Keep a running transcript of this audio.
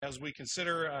as we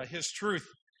consider His truth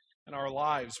in our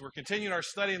lives. We're continuing our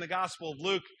study in the Gospel of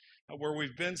Luke, where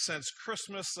we've been since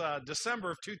Christmas,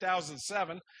 December of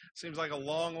 2007. Seems like a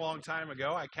long, long time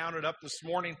ago. I counted up this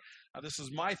morning. This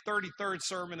is my 33rd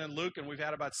sermon in Luke, and we've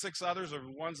had about 6 others of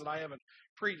ones that I haven't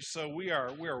preached. So we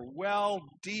are well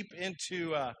deep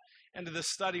into this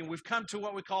study, and we've come to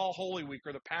what we call Holy Week,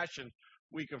 or the Passion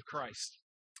Week of Christ.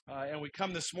 And we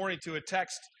come this morning to a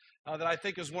text that I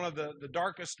think is one of the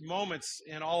darkest moments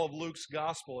in all of Luke's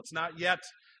gospel. It's not yet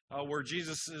where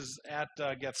Jesus is at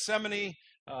Gethsemane,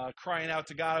 crying out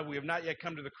to God. We have not yet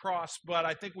come to the cross, but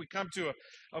I think we come to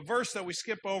a verse that we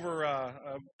skip over, a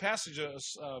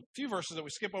few verses that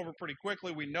we skip over pretty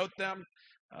quickly. We note them,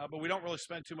 but we don't really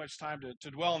spend too much time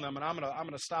to dwell on them. And I'm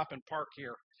gonna stop and park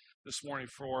here this morning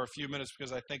for a few minutes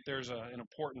because I think there's an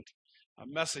important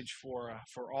message for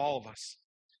all of us.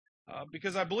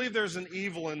 Because I believe there's an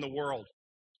evil in the world.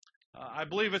 I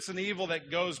believe it's an evil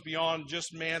that goes beyond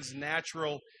just man's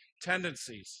natural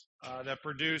tendencies that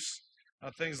produce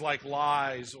things like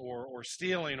lies or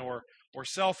stealing or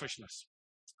selfishness,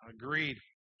 greed.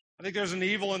 I think there's an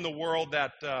evil in the world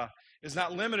that is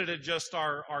not limited to just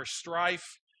our strife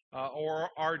or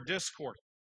our discord.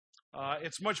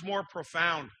 It's much more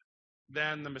profound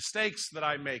than the mistakes that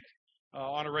I make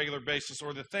on a regular basis,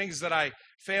 or the things that I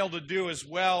fail to do as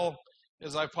well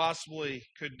as I possibly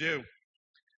could do.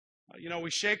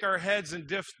 We shake our heads in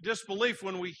disbelief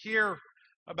when we hear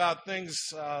about things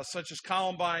such as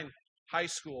Columbine High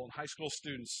School and high school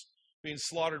students being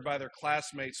slaughtered by their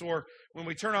classmates, or when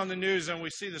we turn on the news and we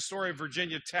see the story of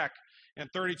Virginia Tech and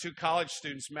 32 college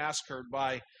students massacred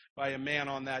by a man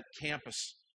on that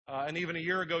campus. And even a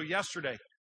year ago yesterday,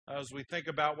 as we think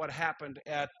about what happened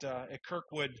at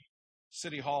Kirkwood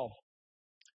City Hall.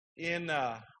 In,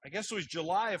 I guess it was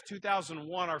July of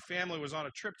 2001, our family was on a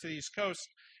trip to the East Coast,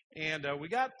 and we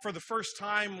got, for the first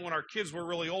time when our kids were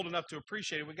really old enough to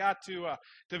appreciate it, we got to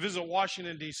visit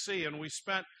Washington, D.C., and we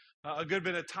spent a good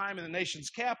bit of time in the nation's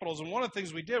capitals. And one of the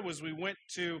things we did was we went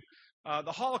to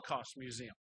the Holocaust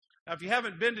Museum. Now, if you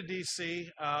haven't been to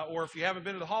D.C., or if you haven't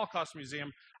been to the Holocaust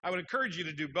Museum, I would encourage you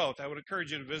to do both. I would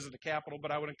encourage you to visit the Capitol,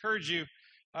 but I would encourage you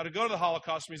to go to the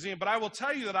Holocaust Museum. But I will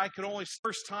tell you that I could only,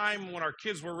 first time when our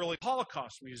kids were really,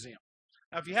 Holocaust Museum.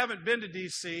 Now, if you haven't been to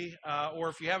D.C., or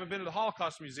if you haven't been to the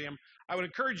Holocaust Museum, I would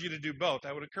encourage you to do both.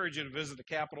 I would encourage you to visit the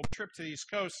Capitol. Trip to the East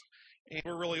Coast, and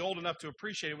we're really old enough to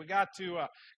appreciate it. We got to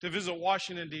visit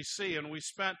Washington, D.C., and we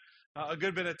spent a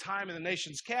good bit of time in the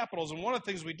nation's capitals. And one of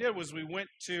the things we did was we went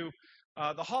to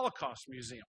the Holocaust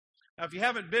Museum. Now, if you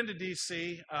haven't been to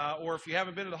D.C., or if you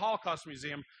haven't been to the Holocaust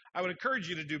Museum, I would encourage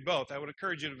you to do both. I would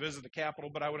encourage you to visit the Capitol,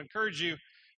 but I would encourage you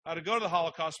to go to the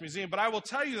Holocaust Museum. But I will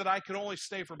tell you that I could only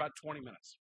stay for about 20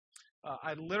 minutes.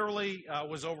 I literally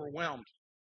was overwhelmed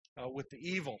with the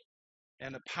evil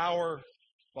and the power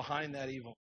behind that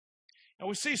evil. And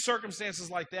we see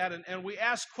circumstances like that, and we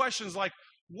ask questions like,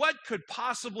 what could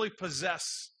possibly possess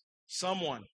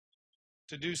someone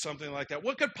to do something like that?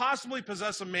 What could possibly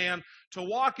possess a man to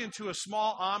walk into a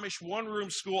small Amish one-room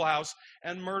schoolhouse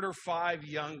and murder 5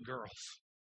 young girls?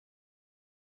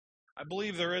 I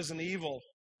believe there is an evil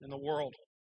in the world.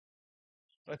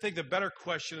 But I think the better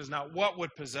question is not what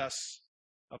would possess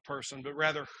a person, but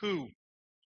rather who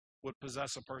would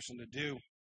possess a person to do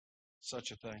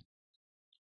such a thing.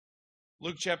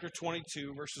 Luke chapter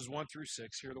 22, verses 1 through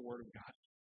 6, hear the word of God.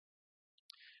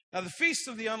 Now the feast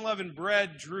of the unleavened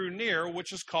bread drew near,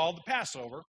 which is called the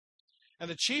Passover, and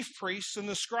the chief priests and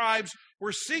the scribes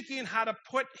were seeking how to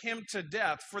put him to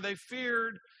death, for they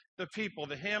feared the people.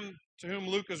 The him to whom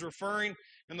Luke is referring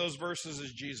in those verses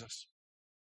is Jesus.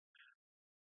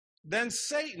 Then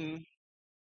Satan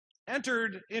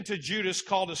entered into Judas,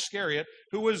 called Iscariot,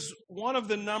 who was one of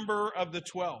the number of the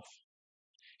 12.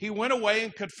 He went away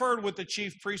and conferred with the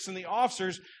chief priests and the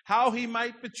officers how he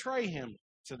might betray him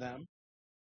to them.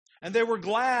 And they were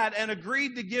glad and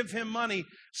agreed to give him money.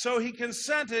 So he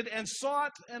consented and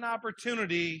sought an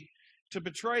opportunity to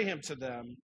betray him to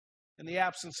them in the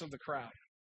absence of the crowd.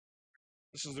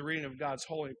 This is the reading of God's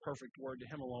holy and perfect word. To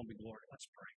him alone be glory. Let's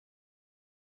pray.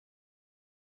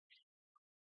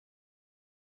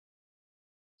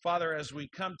 Father, as we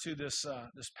come to this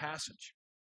passage,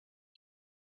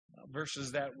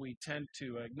 verses that we tend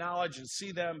to acknowledge and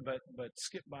see them, but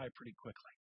skip by pretty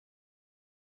quickly.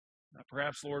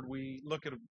 Perhaps, Lord, we look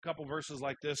at a couple verses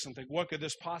like this and think, what could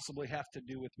this possibly have to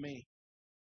do with me?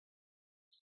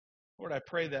 Lord, I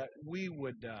pray that we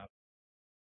would, how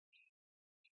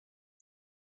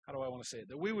do I want to say it?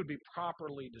 That we would be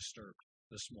properly disturbed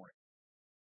this morning.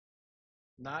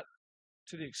 Not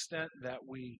to the extent that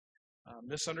we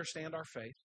misunderstand our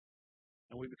faith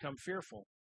and we become fearful,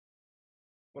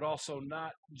 but also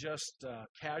not just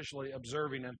casually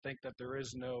observing and think that there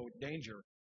is no danger,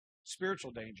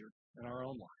 spiritual danger, in our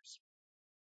own lives.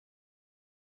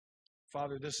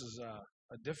 Father, this is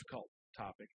a difficult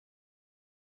topic,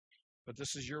 but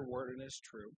this is your word and it's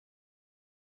true.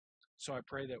 So I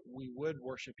pray that we would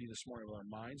worship you this morning with our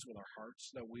minds, with our hearts,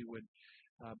 that we would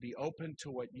be open to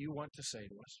what you want to say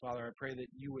to us. Father, I pray that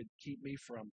you would keep me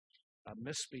from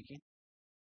misspeaking.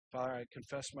 Father, I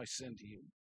confess my sin to you.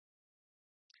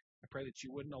 I pray that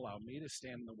you wouldn't allow me to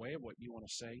stand in the way of what you want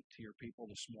to say to your people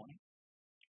this morning.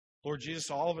 Lord Jesus,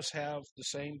 all of us have the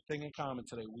same thing in common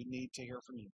today. We need to hear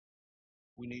from you.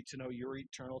 We need to know your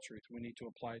eternal truth. We need to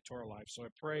apply it to our lives. So I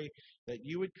pray that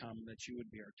you would come and that you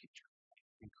would be our teacher.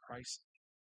 In Christ,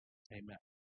 amen.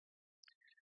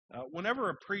 Whenever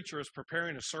a preacher is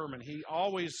preparing a sermon, he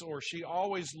always or she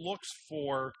always looks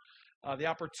for the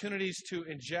opportunities to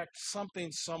inject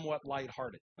something somewhat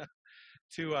lighthearted,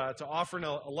 to offer an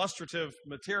illustrative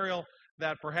material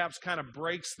that perhaps kind of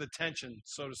breaks the tension,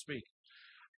 so to speak.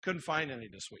 Couldn't find any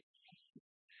this week.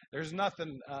 There's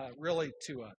nothing really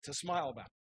to smile about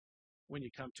when you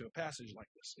come to a passage like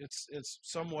this. It's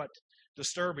somewhat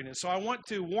disturbing. And so I want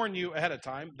to warn you ahead of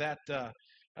time that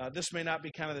this may not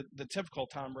be kind of the typical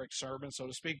Tom Rick sermon, so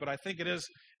to speak, but I think it is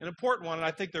an important one, and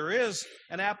I think there is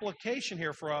an application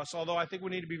here for us, although I think we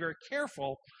need to be very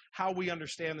careful how we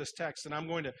understand this text. And I'm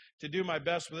going to do my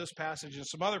best with this passage and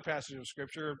some other passages of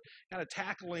Scripture, kind of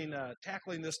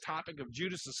tackling this topic of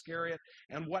Judas Iscariot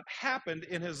and what happened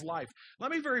in his life. Let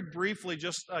me very briefly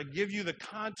just give you the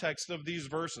context of these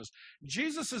verses.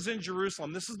 Jesus is in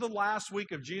Jerusalem. This is the last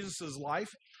week of Jesus' life.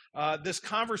 This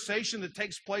conversation that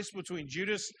takes place between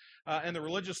Judas and the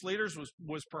religious leaders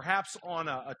was perhaps on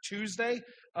a Tuesday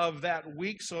of that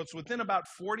week, so it's within about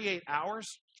 48 hours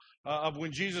of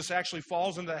when Jesus actually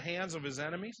falls into the hands of his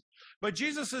enemies. But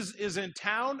Jesus is in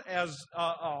town, as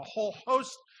a whole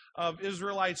host of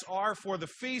Israelites are, for the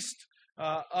feast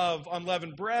of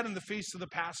unleavened bread and the feast of the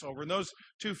Passover. And those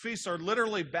two feasts are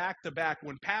literally back to back.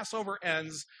 When Passover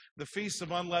ends, the feast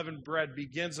of unleavened bread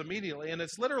begins immediately. And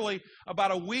it's literally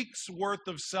about a week's worth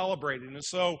of celebrating. And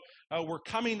so we're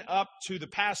coming up to the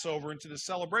Passover and to the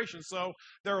celebration. So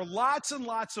there are lots and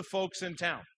lots of folks in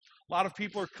town. A lot of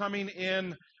people are coming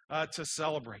in to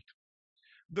celebrate.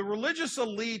 The religious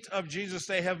elite of Jesus'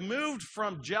 day have moved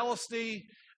from jealousy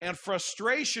and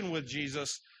frustration with Jesus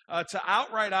to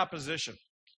outright opposition.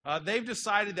 They've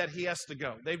decided that he has to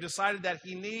go. They've decided that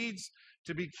he needs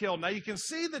to be killed. Now, you can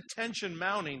see the tension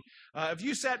mounting. If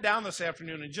you sat down this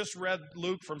afternoon and just read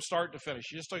Luke from start to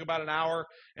finish, you just took about an hour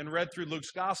and read through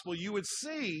Luke's gospel, you would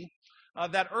see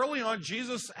that early on,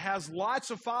 Jesus has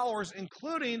lots of followers,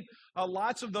 including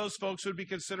lots of those folks who would be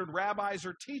considered rabbis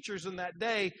or teachers in that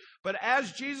day. But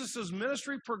as Jesus'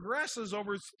 ministry progresses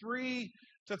over 3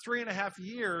 to 3.5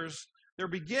 years, there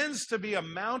begins to be a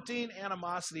mounting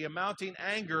animosity, a mounting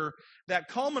anger that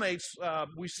culminates,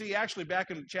 we see actually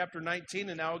back in chapter 19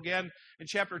 and now again in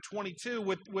chapter 22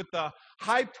 with the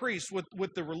high priest,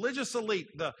 with the religious elite,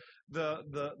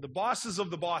 the bosses of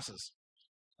the bosses.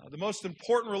 The most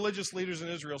important religious leaders in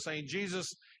Israel saying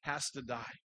Jesus has to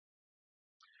die.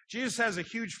 Jesus has a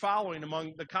huge following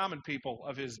among the common people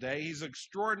of his day. He's an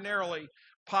extraordinarily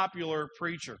popular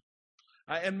preacher.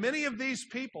 And many of these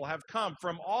people have come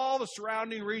from all the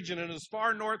surrounding region and as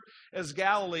far north as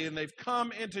Galilee, and they've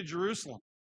come into Jerusalem.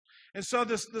 And so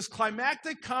this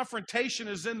climactic confrontation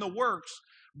is in the works,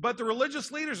 but the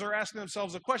religious leaders are asking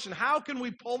themselves a question: how can we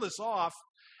pull this off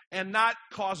and not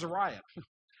cause a riot?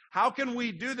 How can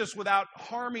we do this without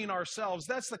harming ourselves?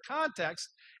 That's the context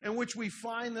in which we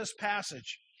find this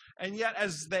passage. And yet,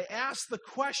 as they ask the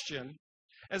question,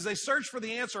 as they search for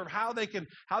the answer of how they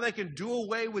can do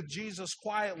away with Jesus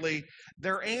quietly,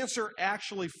 their answer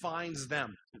actually finds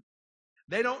them.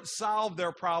 They don't solve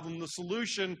their problem. The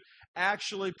solution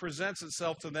actually presents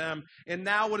itself to them. And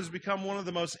now what has become one of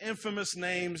the most infamous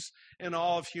names in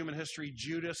all of human history,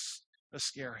 Judas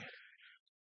Iscariot,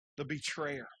 the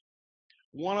betrayer.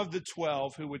 One of the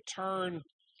 12 who would turn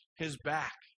his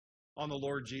back on the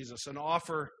Lord Jesus and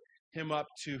offer him up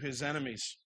to his enemies.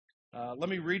 Let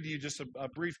me read to you just a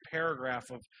brief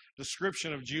paragraph of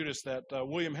description of Judas that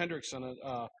William Hendrickson,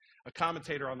 a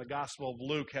commentator on the Gospel of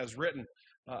Luke, has written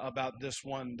about this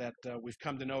one that we've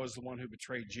come to know as the one who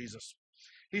betrayed Jesus.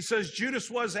 He says, Judas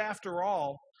was, after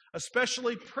all, a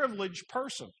specially privileged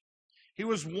person. He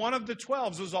was one of the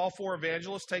 12, as all four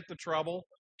evangelists take the trouble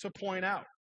to point out.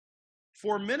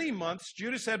 For many months,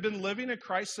 Judas had been living in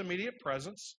Christ's immediate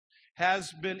presence,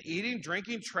 has been eating,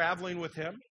 drinking, traveling with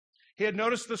him. He had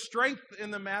noticed the strength in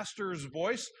the master's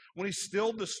voice when he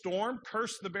stilled the storm,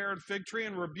 cursed the barren fig tree,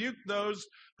 and rebuked those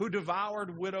who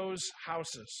devoured widows'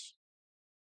 houses.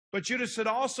 But Judas had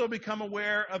also become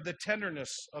aware of the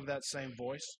tenderness of that same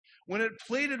voice when it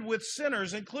pleaded with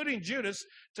sinners, including Judas,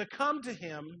 to come to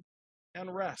him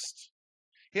and rest.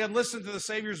 He had listened to the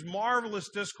Savior's marvelous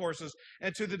discourses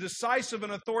and to the decisive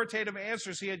and authoritative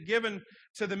answers he had given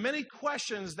to the many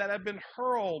questions that had been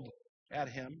hurled at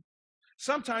him,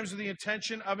 sometimes with the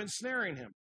intention of ensnaring him.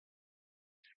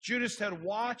 Judas had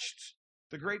watched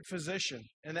the great physician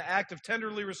in the act of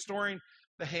tenderly restoring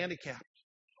the handicapped,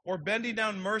 or bending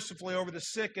down mercifully over the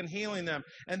sick and healing them,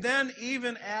 and then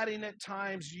even adding at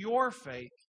times, your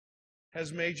faith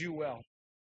has made you well.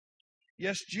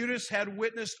 Yes, Judas had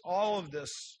witnessed all of this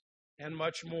and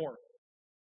much more.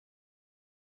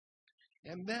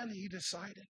 And then he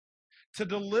decided to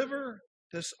deliver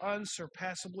this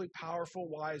unsurpassably powerful,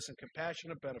 wise, and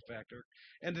compassionate benefactor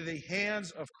into the hands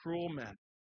of cruel men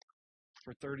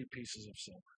for 30 pieces of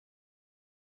silver.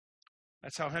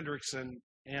 That's how Hendrickson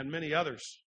and many others,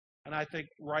 and I think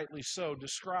rightly so,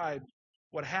 described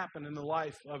what happened in the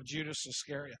life of Judas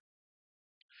Iscariot.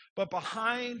 But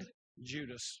behind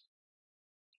Judas,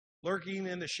 lurking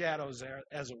in the shadows,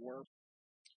 as it were,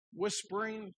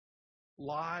 whispering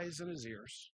lies in his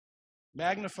ears,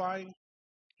 magnifying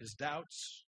his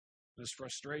doubts, his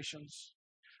frustrations,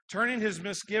 turning his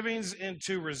misgivings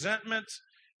into resentment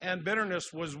and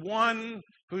bitterness, was one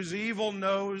whose evil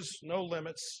knows no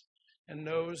limits and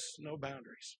knows no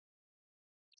boundaries.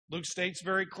 Luke states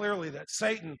very clearly that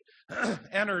Satan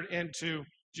entered into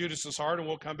Judas's heart, and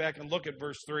we'll come back and look at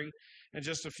verse 3 in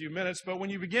just a few minutes. But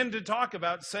when you begin to talk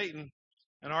about Satan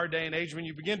in our day and age, when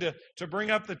you begin to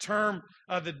bring up the term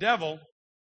the devil,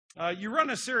 you run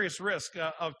a serious risk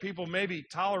of people maybe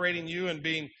tolerating you and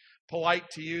being polite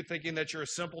to you, thinking that you're a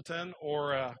simpleton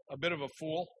or a bit of a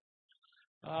fool.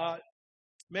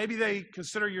 Maybe they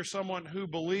consider you're someone who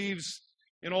believes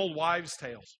in old wives'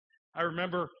 tales. I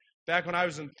remember back when I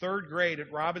was in third grade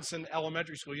at Robinson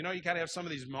Elementary School, you kind of have some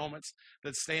of these moments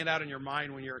that stand out in your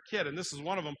mind when you're a kid, and this is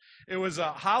one of them. It was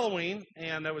Halloween,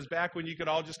 and it was back when you could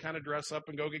all just kind of dress up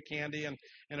and go get candy, and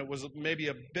it was maybe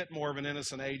a bit more of an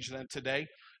innocent age than today.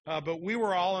 But we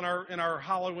were all in our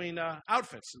Halloween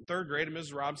outfits in third grade in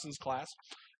Mrs. Robinson's class,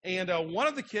 and one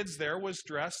of the kids there was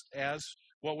dressed as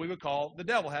what we would call the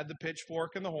devil, had the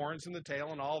pitchfork and the horns and the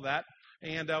tail and all that.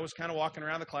 And I was kind of walking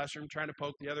around the classroom trying to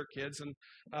poke the other kids. And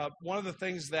one of the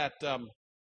things that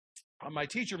my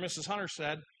teacher, Mrs. Hunter,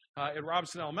 said at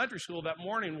Robinson Elementary School that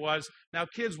morning was, now,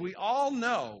 kids, we all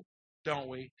know, don't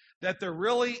we, that there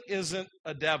really isn't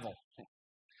a devil.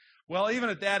 Well, even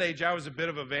at that age, I was a bit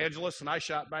of an evangelist, and I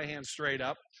shot my hand straight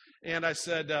up. And I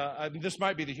said, this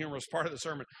might be the humorous part of the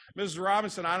sermon. Mrs.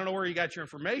 Robinson, I don't know where you got your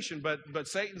information, but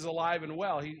Satan's alive and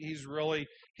well. He's really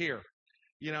here.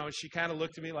 And she kind of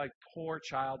looked at me like, poor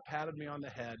child, patted me on the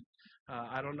head.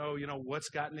 I don't know, what's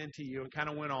gotten into you, and kind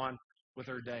of went on with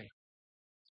her day.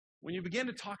 When you begin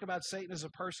to talk about Satan as a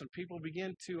person, people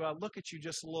begin to look at you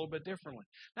just a little bit differently.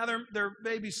 Now, there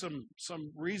may be some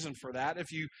reason for that.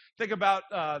 If you think about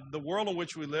the world in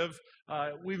which we live,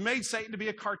 we've made Satan to be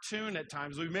a cartoon at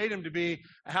times. We've made him to be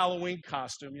a Halloween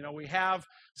costume. We have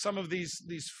some of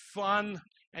these fun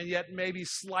and yet maybe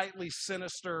slightly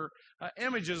sinister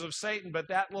images of Satan, but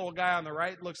that little guy on the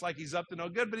right looks like he's up to no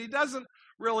good, but he doesn't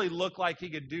really look like he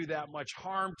could do that much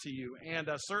harm to you. And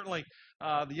certainly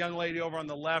the young lady over on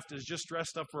the left is just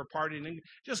dressed up for a party and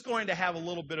just going to have a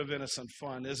little bit of innocent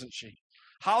fun, isn't she?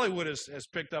 Hollywood has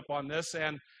picked up on this,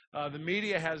 and the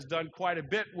media has done quite a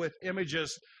bit with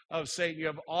images of Satan. You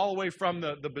have all the way from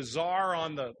the bizarre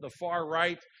on the far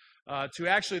right to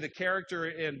actually the character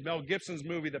in Mel Gibson's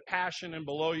movie, The Passion, and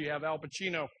below you have Al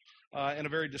Pacino in a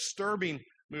very disturbing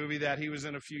movie that he was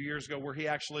in a few years ago, where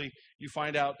you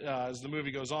find out as the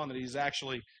movie goes on that he's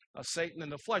actually Satan in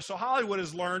the flesh. So Hollywood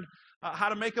has learned how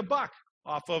to make a buck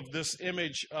off of this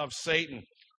image of Satan,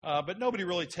 but nobody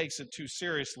really takes it too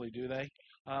seriously, do they?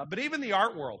 But even the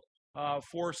art world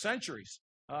for centuries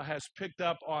has picked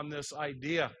up on this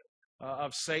idea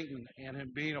of Satan and him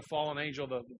being a fallen angel.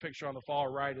 The picture on the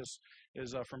far right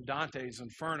is from Dante's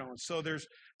Inferno. And so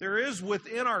there is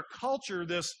within our culture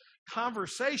this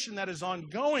conversation that is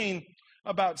ongoing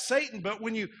about Satan. But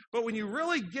when you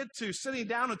really get to sitting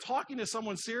down and talking to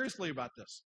someone seriously about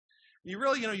this, you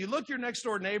really, you look your next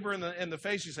door neighbor in the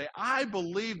face, you say, I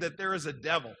believe that there is a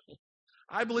devil.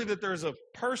 I believe that there is a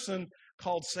person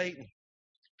called Satan.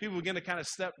 People begin to kind of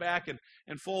step back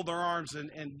and fold their arms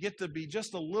and get to be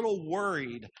just a little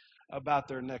worried about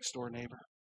their next door neighbor.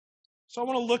 So I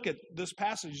want to look at this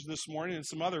passage this morning and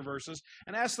some other verses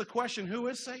and ask the question, who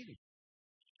is Satan?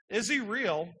 Is he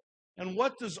real? And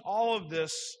what does all of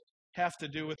this have to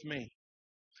do with me?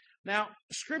 Now,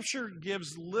 Scripture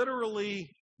gives literally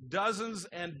dozens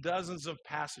and dozens of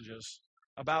passages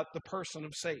about the person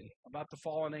of Satan, about the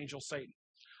fallen angel Satan.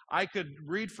 I could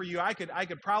read for you, I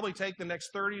could probably take the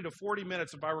next 30 to 40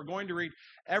 minutes if I were going to read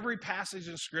every passage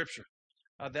in Scripture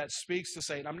that speaks to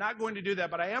Satan. I'm not going to do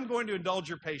that, but I am going to indulge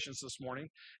your patience this morning,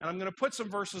 and I'm going to put some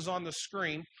verses on the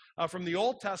screen from the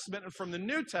Old Testament and from the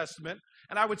New Testament,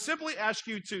 and I would simply ask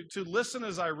you to listen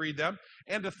as I read them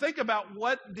and to think about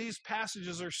what these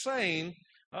passages are saying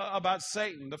about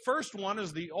Satan. The first one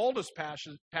is the oldest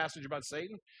passage about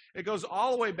Satan. It goes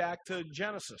all the way back to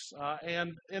Genesis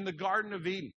and in the Garden of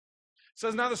Eden. It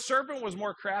says, "Now the serpent was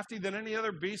more crafty than any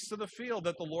other beast of the field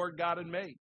that the Lord God had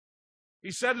made.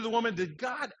 He said to the woman, 'Did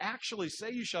God actually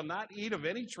say you shall not eat of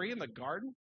any tree in the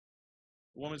garden?'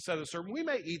 The woman said to the serpent, 'We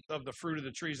may eat of the fruit of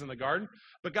the trees in the garden,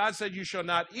 but God said you shall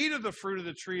not eat of the fruit of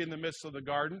the tree in the midst of the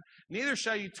garden, neither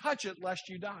shall you touch it lest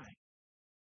you die.'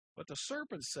 But the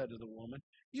serpent said to the woman,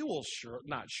 'You will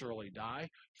not surely die,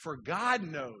 for God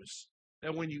knows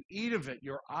that when you eat of it,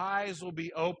 your eyes will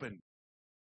be opened,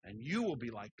 and you will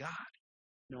be like God,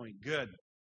 knowing good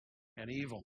and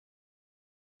evil.'"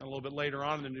 And a little bit later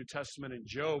on in the New Testament in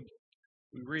Job,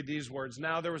 we read these words,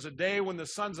 "Now there was a day when the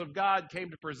sons of God came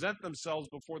to present themselves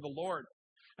before the Lord.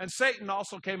 And Satan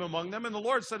also came among them. And the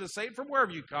Lord said to Satan, 'From where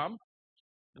have you come?'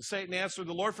 And Satan answered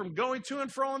the Lord, 'From going to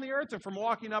and fro on the earth and from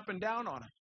walking up and down on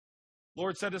it.' The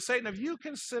Lord said to Satan, 'Have you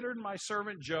considered my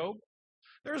servant Job?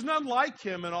 There is none like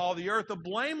him in all the earth, a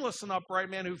blameless and upright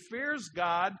man who fears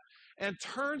God and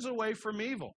turns away from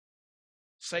evil.'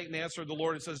 Satan answered the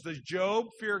Lord and says, 'Does Job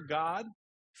fear God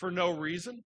for no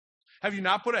reason? Have you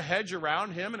not put a hedge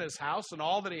around him and his house and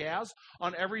all that he has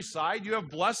on every side? You have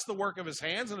blessed the work of his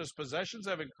hands, and his possessions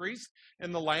have increased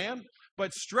in the land.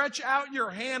 But stretch out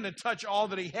your hand and touch all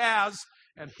that he has,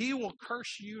 and he will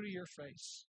curse you to your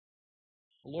face.'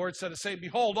 The Lord said to Satan,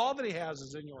 'Behold, all that he has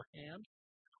is in your hand.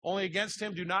 Only against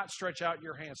him do not stretch out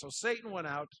your hand.' So Satan went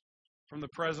out from the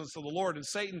presence of the Lord, and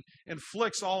Satan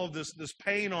inflicts all of this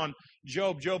pain on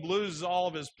Job. Job loses all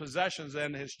of his possessions,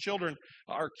 and his children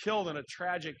are killed in a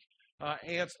tragic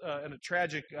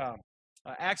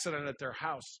accident at their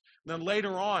house. And then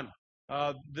later on,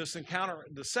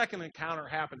 the second encounter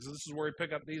happens. And this is where we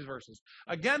pick up these verses.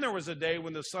 "Again, there was a day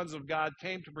when the sons of God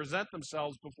came to present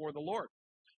themselves before the Lord.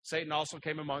 Satan also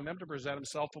came among them to present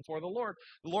himself before the Lord.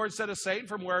 The Lord said to Satan,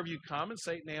 'From where have you come?' And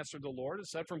Satan answered the Lord and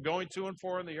said, 'From going to and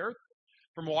fro on the earth,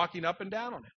 from walking up and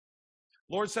down on it.'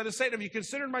 The Lord said to Satan, 'Have you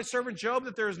considered my servant Job,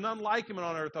 that there is none like him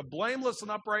on earth, a blameless and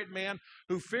upright man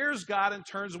who fears God and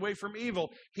turns away from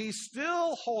evil? He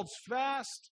still holds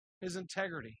fast his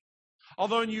integrity,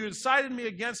 although you incited me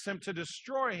against him to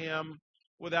destroy him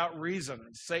without reason.'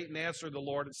 And Satan answered the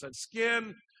Lord and said,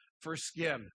 'Skin for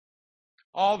skin.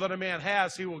 All that a man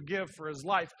has he will give for his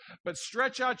life. But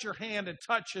stretch out your hand and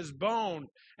touch his bone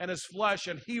and his flesh,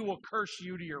 and he will curse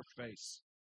you to your face.'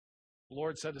 The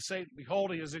Lord said to Satan,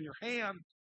 'Behold, he is in your hand,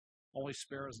 only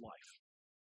spare his life.'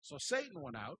 So Satan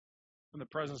went out from the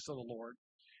presence of the Lord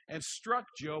and struck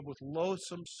Job with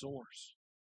loathsome sores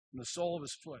from the sole of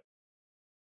his foot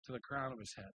to the crown of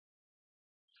his head."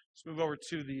 Let's move over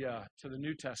to the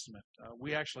New Testament.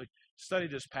 We actually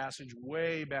studied this passage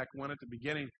way back when at the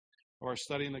beginning of our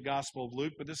study in the Gospel of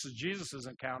Luke, but this is Jesus'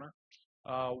 encounter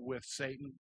with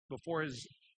Satan before his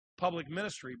public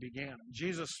ministry began.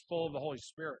 Jesus, full of the Holy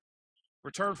Spirit,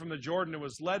 returned from the Jordan and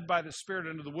was led by the Spirit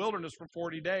into the wilderness for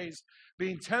 40 days,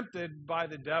 being tempted by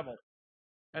the devil.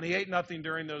 And he ate nothing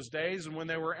during those days, and when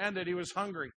they were ended, he was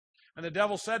hungry. And the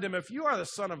devil said to him, 'If you are the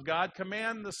Son of God,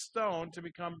 command the stone to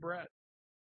become bread.'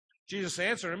 Jesus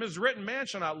answered him, 'It is written, man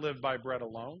shall not live by bread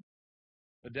alone.'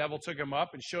 The devil took him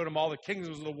up and showed him all the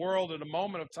kingdoms of the world in a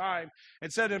moment of time,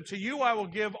 and said to him, 'To you I will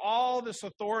give all this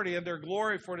authority and their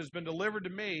glory, for it has been delivered to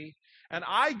me, and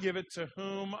I give it to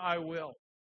whom I will.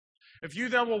 If you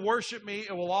then will worship me,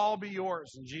 it will all be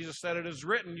yours.' And Jesus said, 'It is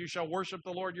written, you shall worship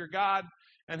the Lord your God,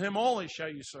 and him only shall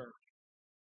you serve.'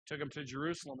 Took him to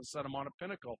Jerusalem and set him on a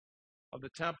pinnacle of the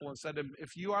temple and said to him,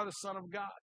 'If you are the Son of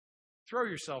God, throw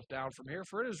yourself down from here,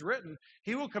 for it is written,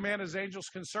 he will command his angels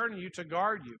concerning you to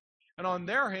guard you, and on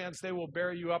their hands they will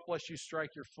bear you up, lest you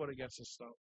strike your foot against a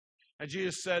stone.' And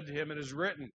Jesus said to him, 'It is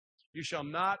written, you shall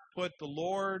not put the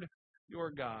Lord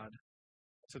your God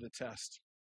to the test.'"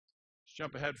 Let's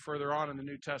jump ahead further on in the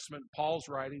New Testament. Paul's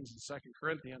writings in 2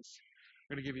 Corinthians.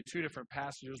 I'm going to give you two different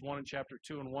passages, one in chapter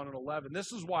 2 and one in 11.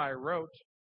 "This is why I wrote,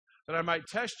 that I might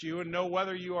test you and know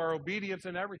whether you are obedient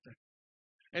in everything.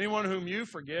 Anyone whom you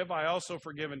forgive, I also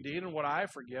forgive indeed, and what I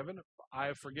have forgiven, if I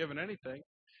have forgiven anything,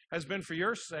 has been for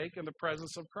your sake in the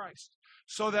presence of Christ,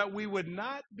 so that we would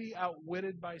not be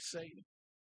outwitted by Satan.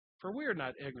 For we are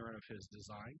not ignorant of his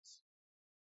designs.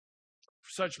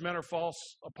 Such men are false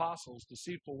apostles,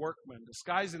 deceitful workmen,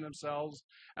 disguising themselves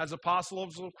as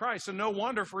apostles of Christ. And no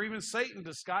wonder, for even Satan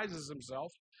disguises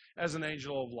himself as an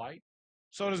angel of light.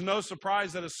 So it is no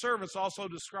surprise that his servants also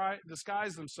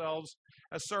disguise themselves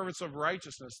as servants of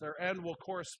righteousness. Their end will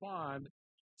correspond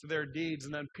to their deeds.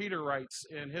 And then Peter writes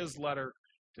in his letter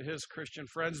to his Christian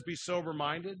friends, be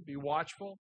sober-minded, be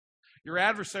watchful. Your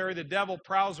adversary, the devil,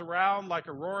 prowls around like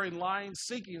a roaring lion,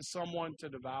 seeking someone to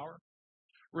devour.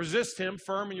 Resist him,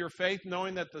 firm in your faith,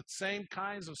 knowing that the same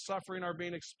kinds of suffering are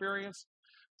being experienced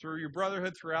through your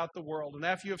brotherhood throughout the world. And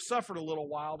after you have suffered a little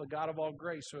while, the God of all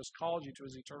grace, who has called you to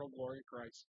his eternal glory in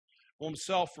Christ, will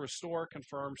himself restore,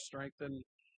 confirm, strengthen,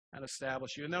 and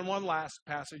establish you. And then one last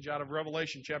passage out of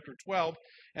Revelation chapter 12.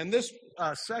 And this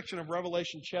section of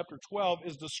Revelation chapter 12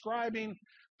 is describing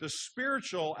the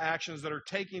spiritual actions that are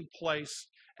taking place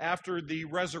after the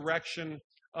resurrection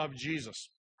of Jesus.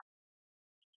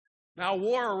 Now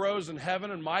war arose in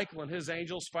heaven, and Michael and his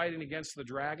angels fighting against the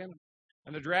dragon.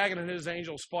 And the dragon and his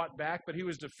angels fought back, but he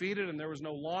was defeated, and there was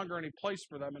no longer any place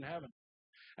for them in heaven.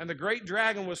 And the great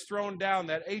dragon was thrown down,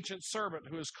 that ancient serpent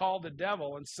who is called the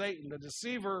devil and Satan, the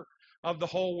deceiver of the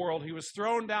whole world. He was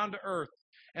thrown down to earth,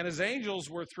 and his angels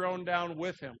were thrown down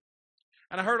with him.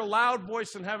 And I heard a loud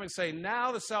voice in heaven say,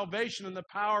 now the salvation and the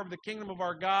power of the kingdom of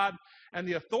our God and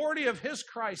the authority of his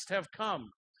Christ have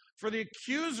come. For the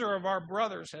accuser of our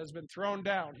brothers has been thrown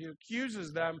down. He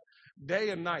accuses them day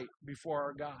and night before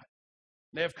our God.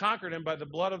 They have conquered him by the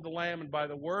blood of the Lamb and by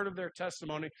the word of their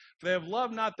testimony. For they have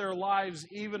loved not their lives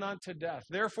even unto death.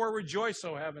 Therefore rejoice,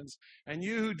 O heavens, and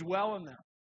you who dwell in them.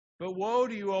 But woe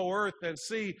to you, O earth and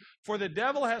sea, for the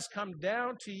devil has come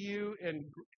down to you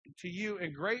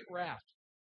in great wrath,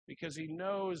 because he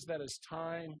knows that his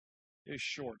time is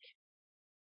short.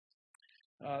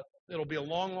 It'll be a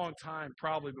long, long time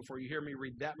probably before you hear me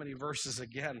read that many verses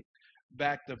again,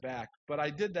 back to back. But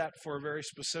I did that for a very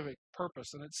specific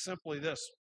purpose, and it's simply this.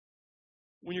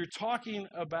 When you're talking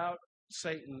about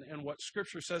Satan and what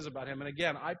Scripture says about him, and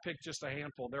again, I picked just a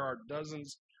handful. There are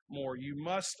dozens more. You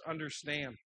must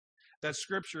understand that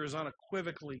Scripture is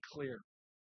unequivocally clear.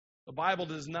 The Bible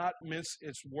does not mince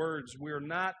its words. We're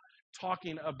not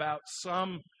talking about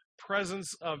some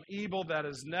presence of evil that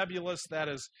is nebulous, that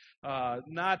is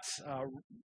not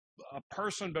a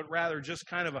person, but rather just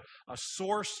kind of a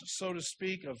source, so to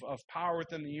speak, of power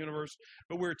within the universe.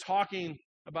 But we're talking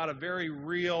about a very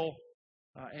real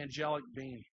angelic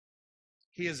being.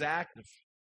 He is active,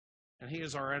 and he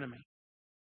is our enemy.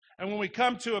 And when we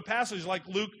come to a passage like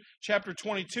Luke chapter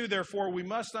 22, therefore, we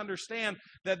must understand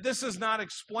that this is not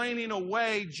explaining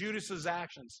away Judas's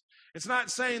actions. It's not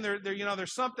saying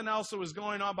there's something else that was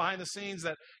going on behind the scenes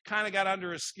that kind of got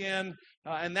under his skin,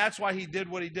 and that's why he did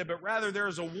what he did. But rather, there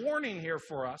is a warning here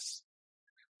for us.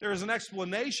 There is an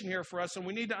explanation here for us, and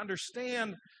we need to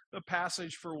understand the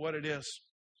passage for what it is.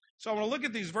 So I want to look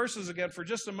at these verses again for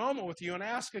just a moment with you and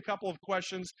ask a couple of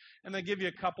questions and then give you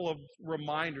a couple of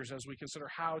reminders as we consider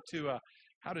how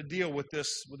to deal with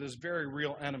this very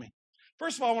real enemy.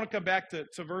 First of all, I want to come back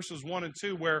to verses 1 and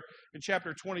 2 where in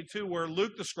chapter 22 where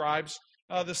Luke describes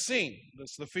the scene.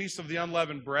 It's the Feast of the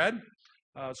Unleavened Bread.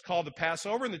 It's called the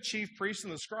Passover, and the chief priests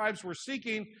and the scribes were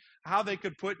seeking how they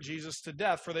could put Jesus to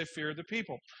death, for they feared the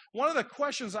people. One of the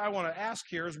questions I want to ask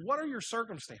here is, what are your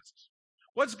circumstances?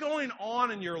 What's going on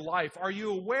in your life? Are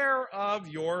you aware of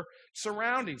your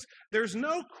surroundings? There's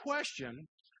no question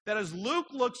that as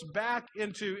Luke looks back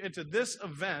into this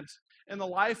event in the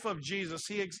life of Jesus,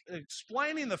 he is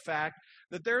explaining the fact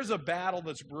that there's a battle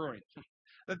that's brewing,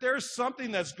 that there's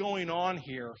something that's going on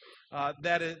here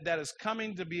that is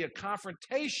coming to be a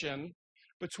confrontation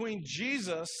between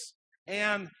Jesus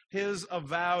and his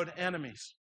avowed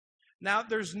enemies. Now,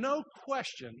 there's no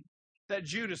question that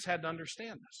Judas had to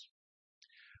understand this.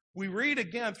 We read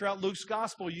again throughout Luke's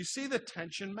gospel, you see the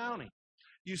tension mounting.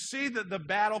 You see the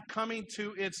battle coming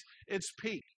to its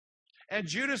peak. And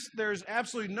Judas, there's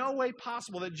absolutely no way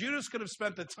possible that Judas could have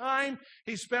spent the time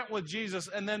he spent with Jesus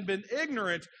and then been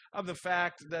ignorant of the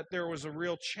fact that there was a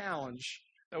real challenge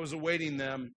that was awaiting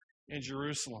them in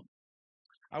Jerusalem.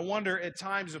 I wonder at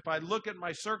times if I look at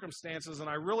my circumstances and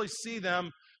I really see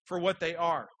them for what they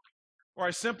are, or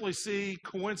I simply see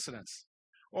coincidence,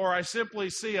 or I simply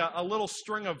see a little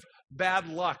string of bad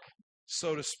luck,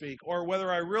 so to speak, or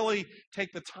whether I really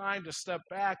take the time to step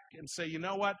back and say, you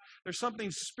know what, there's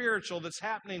something spiritual that's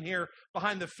happening here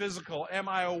behind the physical. Am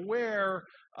I aware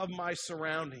of my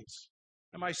surroundings?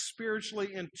 Am I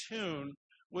spiritually in tune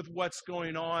with what's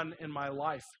going on in my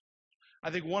life? I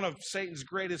think one of Satan's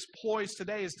greatest ploys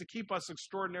today is to keep us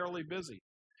extraordinarily busy,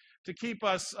 to keep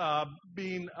us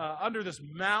being under this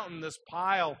mountain, this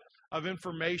pile of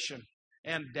information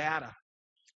and data.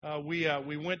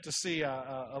 We went to see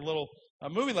a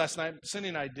movie last night. Cindy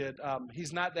and I did.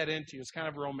 He's Not That Into You. It's kind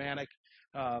of romantic.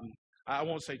 I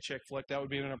won't say chick flick. That would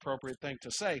be an inappropriate thing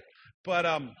to say.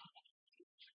 But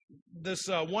this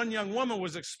one young woman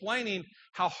was explaining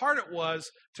how hard it was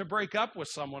to break up with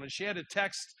someone, and she had to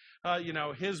text,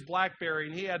 his BlackBerry,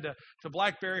 and he had to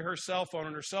BlackBerry her cell phone,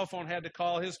 and her cell phone had to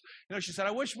call his. She said,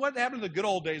 "I wish what happened to the good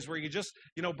old days where you just,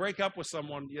 break up with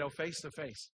someone, face to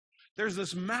face." There's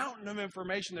this mountain of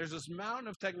information. There's this mountain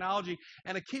of technology,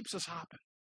 and it keeps us hopping,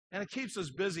 and it keeps us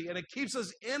busy, and it keeps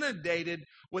us inundated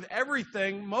with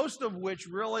everything, most of which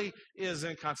really is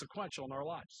inconsequential in our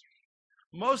lives.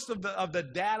 Most of the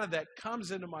data that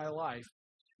comes into my life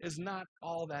is not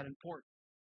all that important.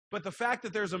 But the fact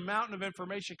that there's a mountain of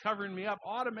information covering me up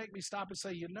ought to make me stop and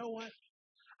say, you know what?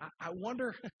 I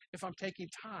wonder if I'm taking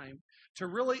time to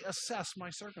really assess my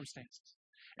circumstances.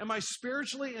 Am I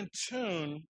spiritually in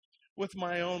tune with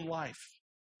my own life?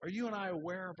 Are you and I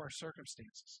aware of our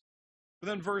circumstances? But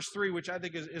then verse 3, which I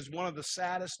think is one of the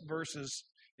saddest verses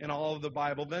in all of the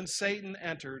Bible. Then Satan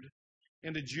entered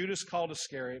into Judas called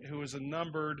Iscariot, who was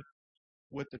numbered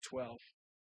with the 12.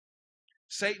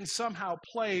 Satan somehow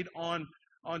played on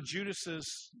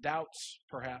Judas's doubts,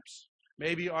 perhaps.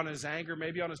 Maybe on his anger,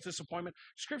 maybe on his disappointment.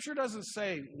 Scripture doesn't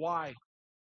say why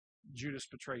Judas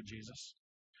betrayed Jesus.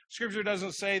 Scripture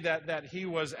doesn't say that he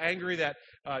was angry, that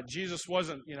Jesus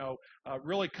wasn't,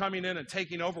 really coming in and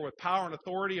taking over with power and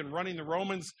authority and running the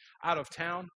Romans out of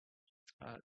town.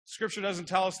 Scripture doesn't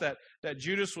tell us that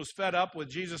Judas was fed up with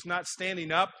Jesus not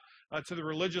standing up to the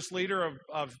religious leader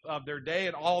of their day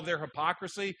and all of their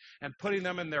hypocrisy and putting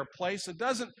them in their place. It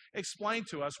doesn't explain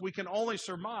to us. We can only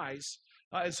surmise.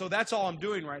 And so that's all I'm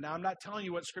doing right now. I'm not telling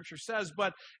you what Scripture says,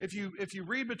 but if you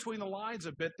read between the lines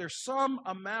a bit, there's some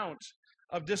amount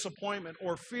of disappointment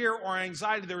or fear or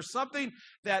anxiety. There was something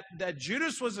that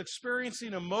Judas was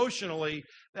experiencing emotionally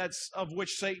of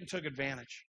which Satan took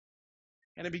advantage.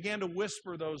 And he began to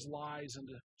whisper those lies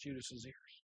into Judas's ears.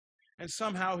 And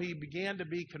somehow he began to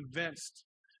be convinced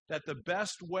that the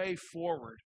best way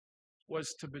forward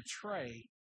was to betray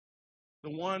the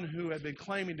one who had been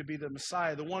claiming to be the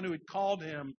Messiah, the one who had called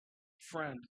him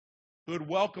friend, who had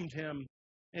welcomed him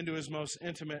into his most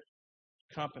intimate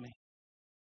company.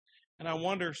 And I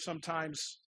wonder sometimes,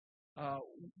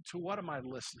 to what am I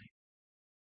listening?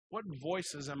 What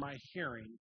voices am I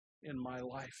hearing in my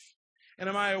life? And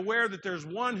am I aware that there's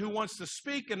one who wants to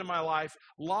speak into my life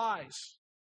lies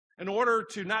in order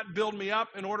to not build me up,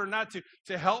 in order not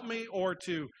to help me or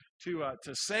to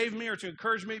save me or to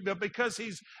encourage me, but because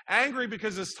he's angry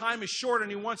because his time is short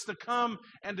and he wants to come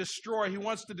and destroy. He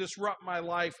wants to disrupt my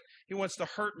life. He wants to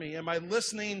hurt me. Am I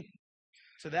listening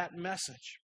to that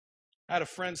message? I had a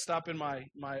friend stop in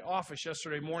my office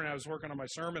yesterday morning. I was working on my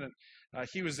sermon, and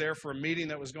he was there for a meeting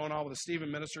that was going on with the Stephen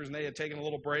ministers, and they had taken a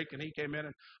little break, and he came in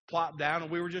and plopped down,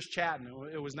 and we were just chatting.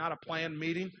 It was not a planned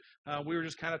meeting. We were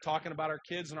just kind of talking about our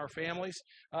kids and our families,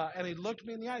 and he looked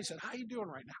me in the eye and said, "How are you doing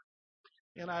right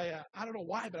now?" And I don't know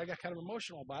why, but I got kind of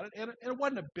emotional about it, and it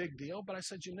wasn't a big deal, but I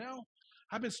said,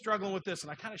 I've been struggling with this,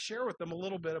 and I kind of share with them a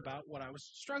little bit about what I was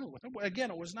struggling with.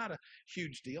 Again, it was not a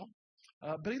huge deal.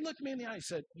 But he looked me in the eye and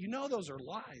said, "You know those are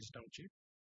lies, don't you?"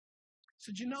 I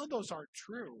said, "You know those aren't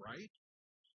true, right?"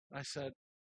 I said,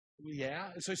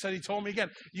 "Yeah." And so he told me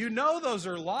again, "You know those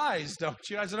are lies, don't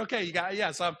you?" I said, "Okay,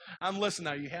 yes, I'm listening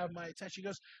now. You have my attention." He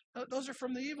goes, "Those are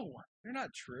from the evil one. They're not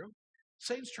true.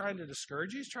 Satan's trying to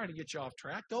discourage you. He's trying to get you off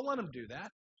track. Don't let him do that.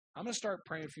 I'm going to start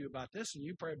praying for you about this, and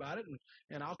you pray about it,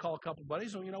 and I'll call a couple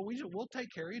buddies, and, we'll take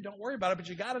care of you. Don't worry about it, but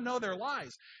you got to know they're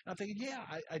lies." And I'm thinking,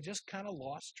 I just kind of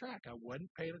lost track. I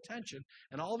wasn't paying attention.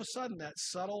 And all of a sudden, that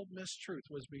subtle mistruth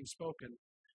was being spoken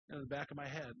in the back of my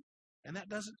head. And that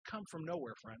doesn't come from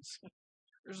nowhere, friends.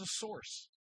 There's a source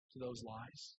to those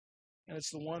lies, and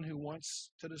it's the one who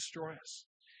wants to destroy us.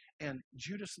 And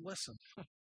Judas listened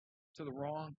to the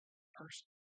wrong person.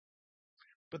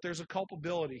 But there's a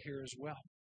culpability here as well.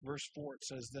 Verse 4, it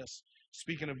says this,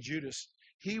 speaking of Judas,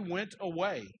 he went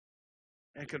away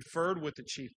and conferred with the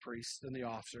chief priests and the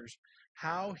officers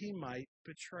how he might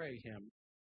betray him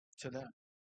to them.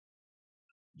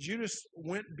 Judas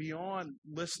went beyond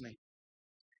listening.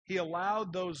 He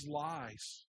allowed those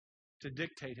lies to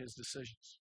dictate his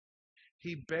decisions.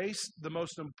 He based the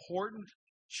most important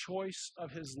choice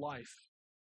of his life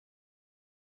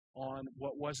on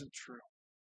what wasn't true.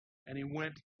 And he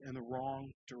went in the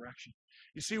wrong direction.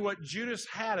 You see, what Judas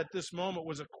had at this moment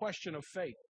was a question of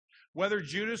faith. whether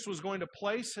Judas was going to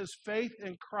place his faith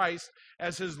in Christ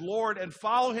as his Lord and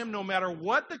follow him no matter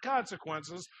what the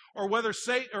consequences, or whether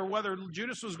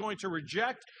Judas was going to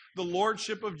reject the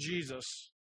lordship of Jesus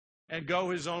and go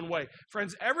his own way.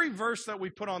 Friends, every verse that we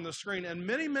put on the screen, and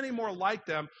many, many more like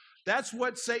them, that's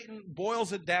what Satan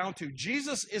boils it down to.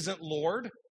 Jesus isn't Lord.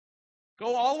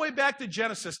 Go all the way back to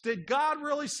Genesis. Did God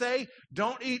really say,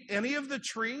 don't eat any of the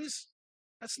trees?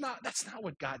 That's not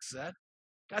what God said.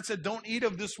 God said, don't eat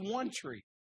of this one tree.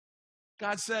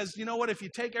 God says, you know what? If you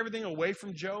take everything away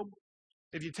from Job,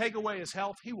 if you take away his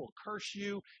health, he will curse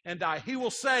you and die. He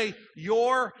will say,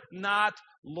 you're not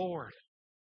Lord.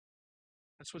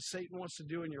 That's what Satan wants to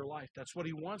do in your life. That's what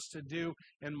he wants to do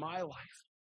in my life.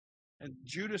 And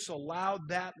Judas allowed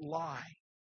that lie,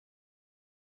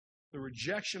 the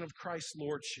rejection of Christ's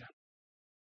lordship,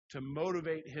 to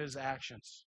motivate his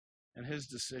actions and his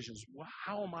decisions.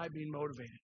 How am I being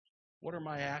motivated? What are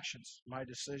my actions, my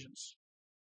decisions?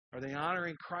 Are they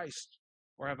honoring Christ,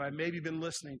 or have I maybe been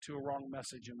listening to a wrong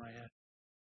message in my head?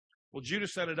 Well,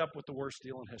 Judas ended up with the worst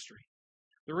deal in history.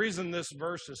 The reason this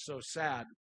verse is so sad,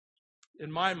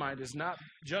 in my mind, is not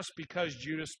just because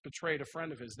Judas betrayed a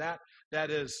friend of his. That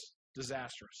is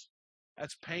disastrous.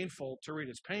 That's painful to read.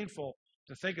 It's painful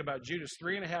to think about Judas,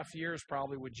 3.5 years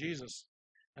probably with Jesus,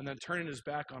 and then turning his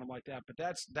back on him like that. But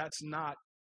that's not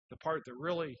the part that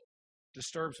really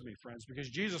disturbs me, friends, because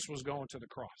Jesus was going to the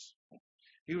cross.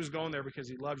 He was going there because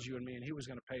he loves you and me, and he was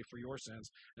going to pay for your sins,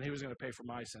 and he was going to pay for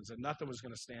my sins, and nothing was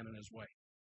going to stand in his way.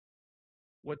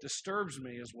 What disturbs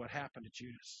me is what happened to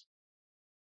Judas.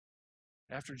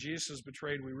 After Jesus is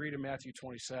betrayed, we read in Matthew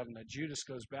 27 that Judas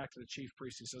goes back to the chief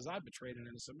priest. He says, I betrayed an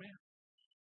innocent man.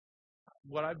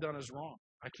 What I've done is wrong.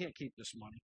 I can't keep this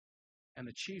money. And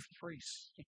the chief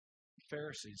priests, the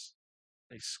Pharisees,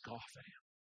 they scoff at him,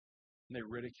 and they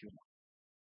ridicule him.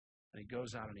 And he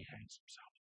goes out and he hangs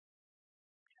himself.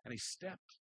 And he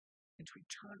stepped into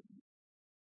eternity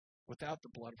without the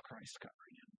blood of Christ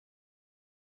covering him.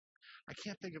 I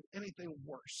can't think of anything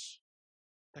worse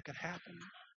that could happen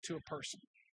to a person.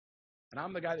 And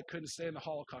I'm the guy that couldn't stay in the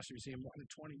Holocaust Museum more than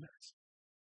 20 minutes.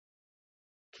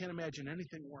 Can't imagine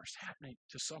anything worse happening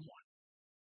to someone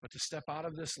but to step out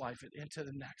of this life and into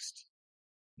the next,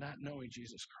 not knowing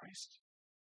Jesus Christ.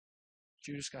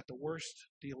 Judas got the worst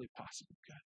deal he possibly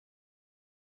could.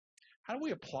 How do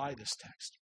we apply this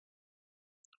text?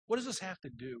 What does this have to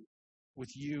do with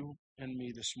you and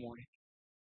me this morning?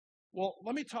 Well,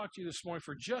 let me talk to you this morning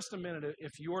for just a minute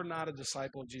if you're not a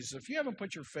disciple of Jesus, if you haven't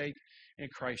put your faith in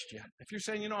Christ yet. If you're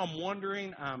saying, I'm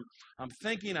wondering, I'm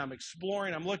thinking, I'm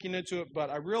exploring, I'm looking into it, but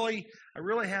I really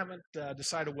haven't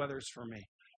decided whether it's for me.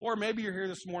 Or maybe you're here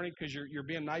this morning because you're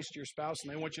being nice to your spouse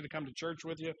and they want you to come to church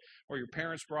with you, or your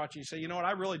parents brought you. You say, you know what,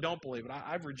 I really don't believe it.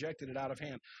 I've rejected it out of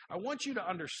hand. I want you to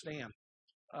understand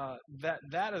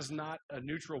that is not a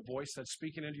neutral voice that's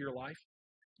speaking into your life.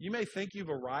 You may think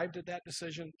you've arrived at that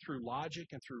decision through logic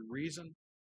and through reason,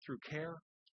 through care.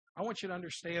 I want you to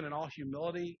understand in all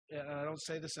humility, and I don't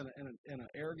say this in an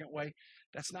arrogant way,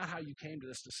 that's not how you came to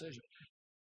this decision.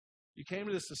 You came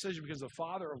to this decision because the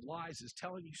father of lies is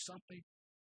telling you something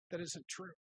that isn't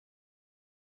true.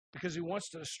 Because he wants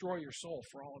to destroy your soul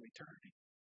for all of eternity.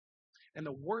 And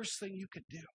the worst thing you could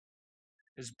do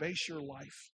is base your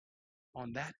life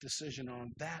on that decision,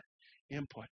 on that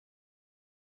input.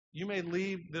 You may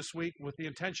leave this week with the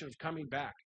intention of coming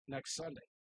back next Sunday.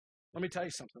 Let me tell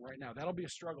you something right now. That'll be a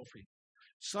struggle for you.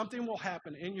 Something will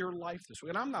happen in your life this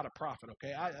week. And I'm not a prophet,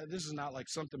 okay? This is not like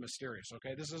something mysterious,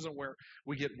 okay? This isn't where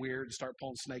we get weird and start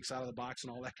pulling snakes out of the box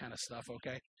and all that kind of stuff,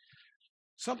 okay?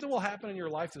 Something will happen in your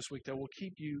life this week that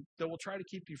will try to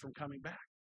keep you from coming back.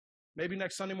 Maybe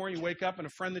next Sunday morning you wake up and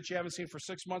a friend that you haven't seen for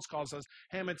 6 months calls and says,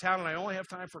 hey, I'm in town and I only have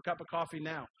time for a cup of coffee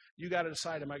now. You got to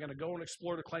decide, am I going to go and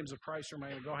explore the claims of Christ or am I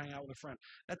going to go hang out with a friend?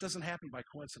 That doesn't happen by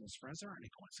coincidence, friends. There aren't any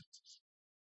coincidences.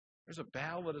 There's a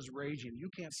battle that is raging. You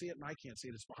can't see it and I can't see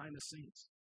it. It's behind the scenes.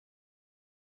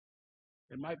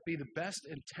 It might be the best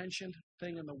intentioned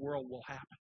thing in the world will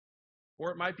happen.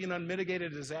 Or it might be an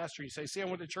unmitigated disaster. You say, see, I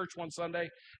went to church one Sunday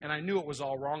and I knew it was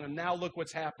all wrong and now look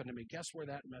what's happened to me. Guess where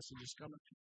that message is coming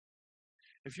from?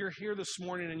 If you're here this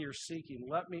morning and you're seeking,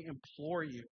 let me implore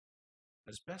you,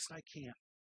 as best I can,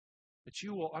 that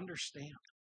you will understand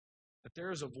that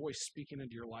there is a voice speaking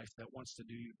into your life that wants to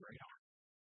do you great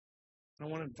harm. And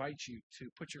I want to invite you to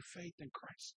put your faith in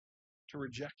Christ, to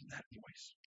reject that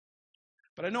voice.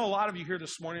 But I know a lot of you here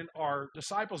this morning are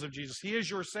disciples of Jesus. He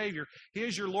is your Savior. He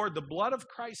is your Lord. The blood of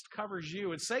Christ covers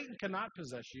you, and Satan cannot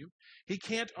possess you. He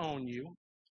can't own you.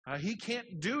 He can't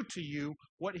do to you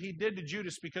what he did to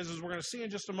Judas, because as we're going to see in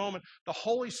just a moment, the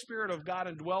Holy Spirit of God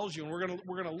indwells you, and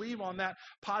we're going to leave on that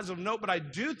positive note. But I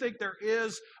do think there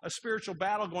is a spiritual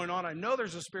battle going on. I know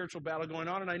there's a spiritual battle going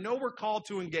on, and I know we're called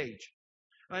to engage.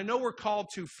 And I know we're called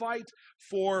to fight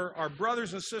for our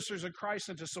brothers and sisters in Christ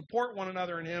and to support one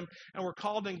another in Him, and we're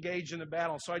called to engage in the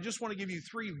battle. So I just want to give you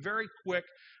three very quick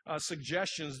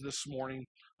suggestions this morning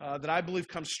that I believe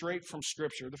come straight from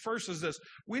Scripture. The first is this: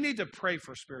 we need to pray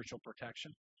for spiritual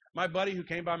protection. My buddy who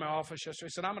came by my office yesterday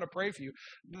said, I'm going to pray for you.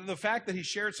 The fact that he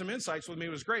shared some insights with me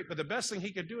was great, but the best thing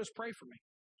he could do is pray for me.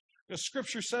 The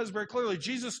Scripture says very clearly,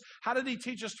 Jesus, how did he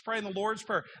teach us to pray in the Lord's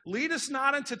Prayer? Lead us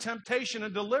not into temptation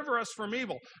and deliver us from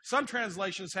evil. Some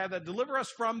translations have that, deliver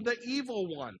us from the evil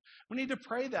one. We need to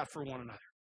pray that for one another.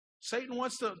 Satan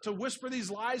wants to whisper these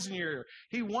lies in your ear.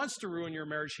 He wants to ruin your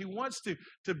marriage. He wants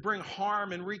to bring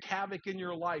harm and wreak havoc in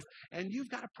your life. And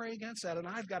you've got to pray against that, and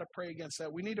I've got to pray against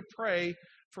that. We need to pray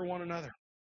for one another.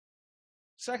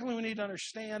 Secondly, we need to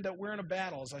understand that we're in a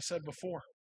battle, as I said before.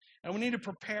 And we need to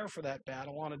prepare for that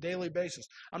battle on a daily basis.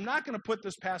 I'm not going to put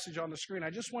this passage on the screen. I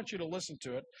just want you to listen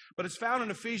to it. But it's found in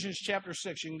Ephesians chapter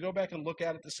 6. You can go back and look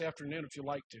at it this afternoon if you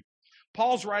like to.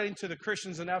 Paul's writing to the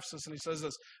Christians in Ephesus, and he says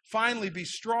this: finally, be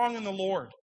strong in the Lord,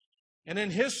 and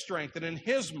in His strength, and in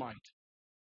His might.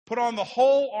 Put on the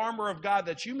whole armor of God,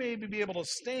 that you may be able to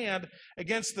stand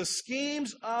against the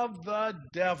schemes of the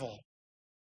devil.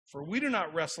 For we do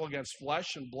not wrestle against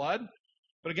flesh and blood,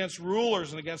 but against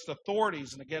rulers and against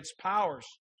authorities and against powers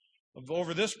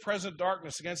over this present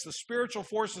darkness, against the spiritual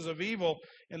forces of evil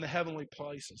in the heavenly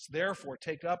places. Therefore,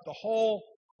 take up the whole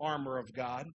armor of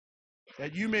God,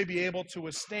 that you may be able to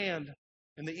withstand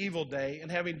in the evil day,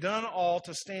 and having done all,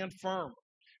 to stand firm.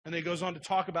 And then he goes on to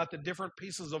talk about the different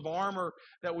pieces of armor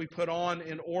that we put on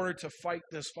in order to fight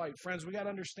this fight. Friends, we got to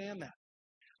understand that.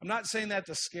 I'm not saying that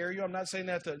to scare you. I'm not saying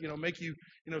that to, make you,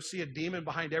 see a demon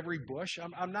behind every bush.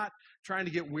 I'm not trying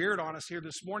to get weird on us here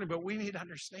this morning, but we need to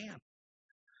understand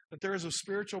that there is a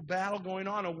spiritual battle going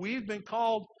on, and we've been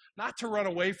called not to run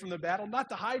away from the battle, not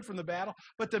to hide from the battle,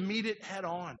 but to meet it head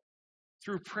on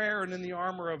through prayer and in the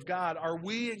armor of God. Are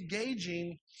we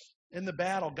engaging in the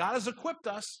battle? God has equipped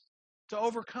us to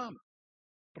overcome,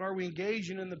 but are we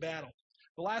engaging in the battle?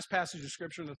 The last passage of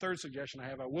Scripture, and the third suggestion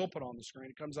I will put on the screen.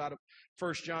 It comes out of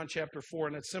 1 John chapter 4,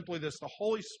 and it's simply this: the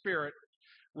Holy Spirit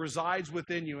resides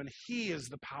within you, and He is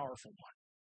the powerful one.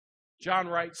 John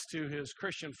writes to his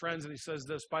Christian friends, and he says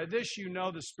this: by this you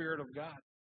know the Spirit of God.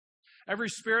 Every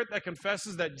spirit that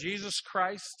confesses that Jesus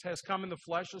Christ has come in the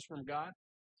flesh is from God.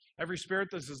 Every spirit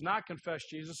that does not confess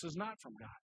Jesus is not from God.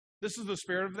 This is the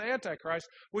spirit of the Antichrist,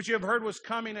 which you have heard was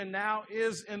coming and now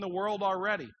is in the world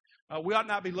already. We ought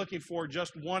not be looking for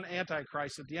just one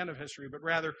Antichrist at the end of history, but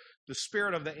rather the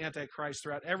spirit of the Antichrist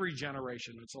throughout every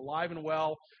generation. It's alive and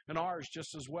well in ours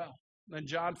just as well. Then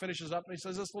John finishes up and he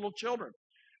says this: little children,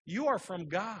 you are from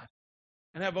God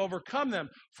and have overcome them,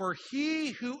 for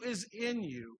he who is in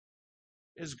you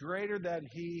is greater than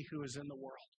he who is in the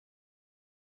world.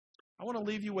 I want to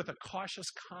leave you with a cautious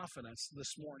confidence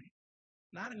this morning,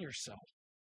 not in yourself,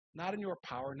 not in your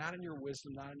power, not in your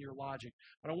wisdom, not in your logic,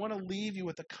 but I want to leave you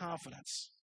with the confidence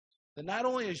that not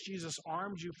only has Jesus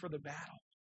armed you for the battle,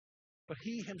 but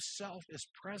He Himself is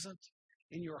present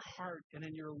in your heart and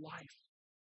in your life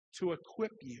to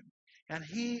equip you. And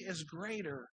He is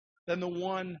greater than the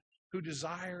one who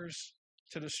desires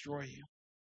to destroy you.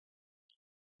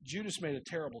 Judas made a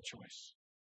terrible choice.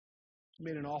 He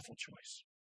made an awful choice.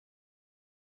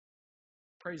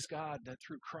 Praise God that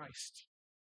through Christ,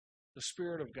 the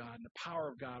Spirit of God and the power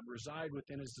of God reside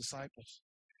within His disciples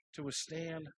to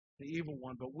withstand the evil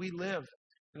one. But we live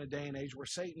in a day and age where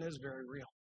Satan is very real,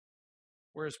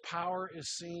 where his power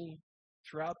is seen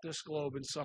throughout this globe in some